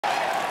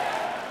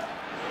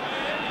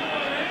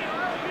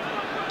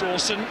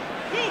Dawson,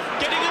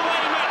 getting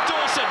away, Matt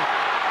Dawson,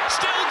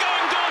 still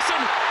going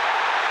Dawson.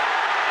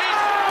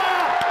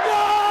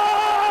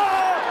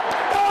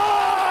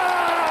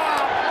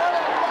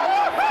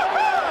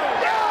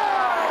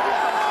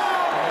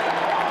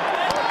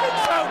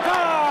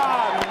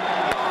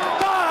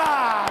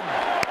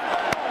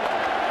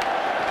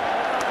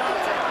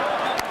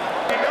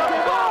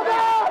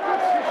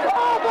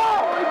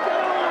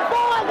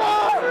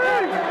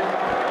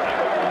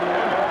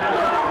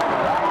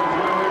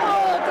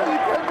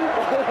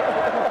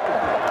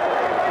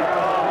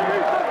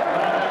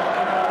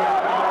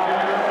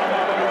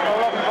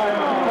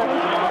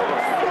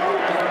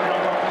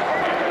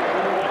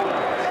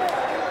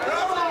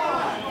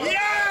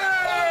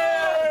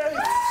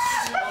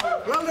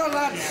 Well done,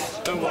 lads.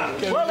 Well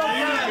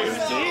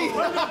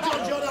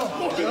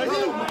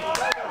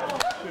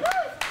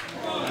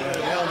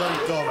done,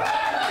 Tom.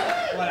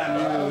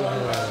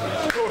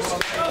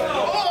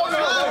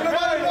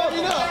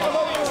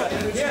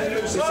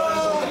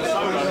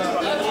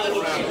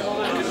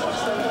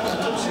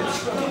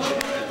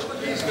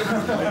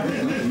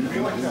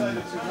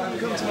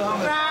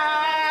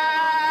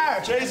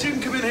 James, you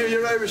can come in here,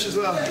 you're Irish as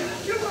well. Come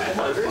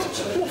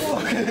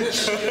in here.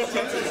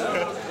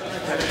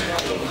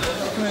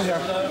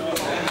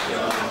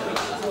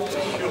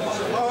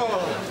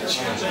 You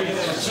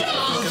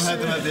can head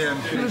them at the end.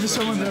 Give us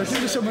someone there,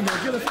 give us someone there,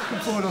 get a fucking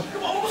photo.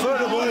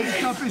 Photo, boys.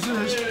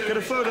 Get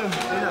a photo.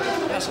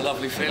 Yeah. That's a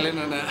lovely feeling,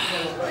 isn't it?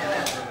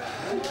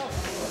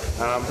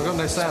 We've got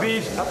no sound.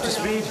 Speed, up to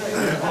speed.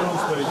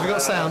 We've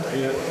got sound.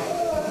 Yeah.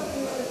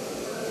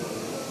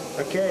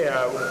 Okay,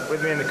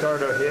 with me in the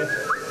corridor here.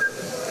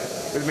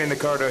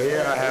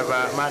 I have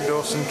Matt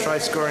Dawson,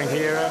 try-scoring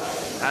hero,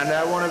 and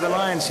one of the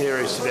Lions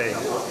heroes today.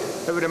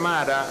 Over to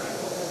Matt.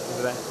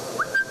 Over there.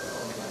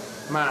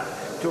 Matt,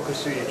 talk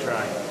us through your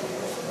try.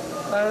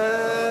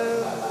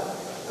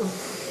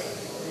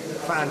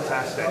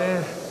 Fantastic.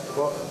 Yeah.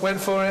 What? Went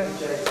for it.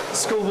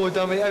 Schoolboy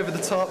dummy over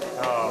the top.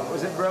 Oh,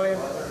 was it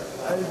brilliant?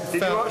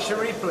 Did you watch the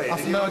replay?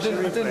 No, I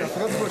didn't. I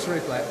forgot to watch the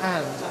replay.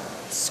 And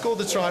scored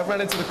the try,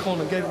 ran into the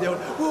corner, gave it the old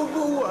woo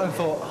woo, and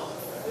thought,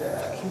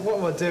 what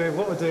am I doing?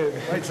 What am I doing?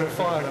 Wait till I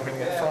fire, and I'm going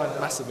to get fired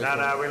massively.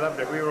 No, we loved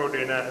it. We were all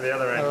doing that at the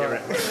other end.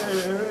 Right.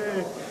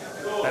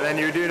 And then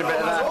you were doing a bit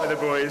of that with the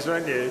boys,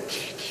 weren't you?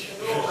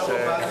 So.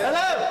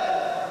 Hello!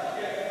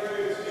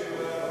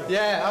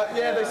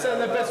 Yeah, they said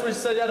their best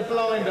wishes said you had a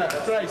blinder.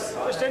 Grace.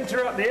 Just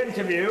interrupt the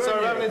interview.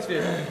 Sorry, we're having an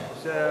interview.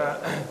 So,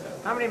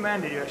 how many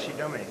men did you actually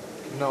dummy?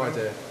 No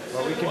idea.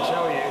 Well, we can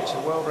tell you it's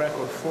a world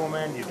record. 4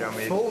 men you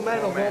dummied. 4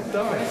 men or one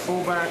dummy?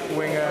 Fullback,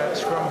 winger,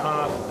 scrum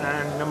half,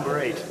 and number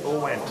 8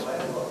 all went.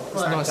 It's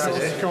nice.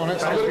 Come on,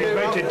 That's been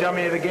voted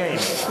dummy of the game.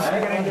 Are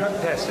you getting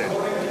drug tested?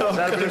 Is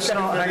that a blue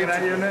snot hanging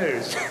out of your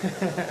nose?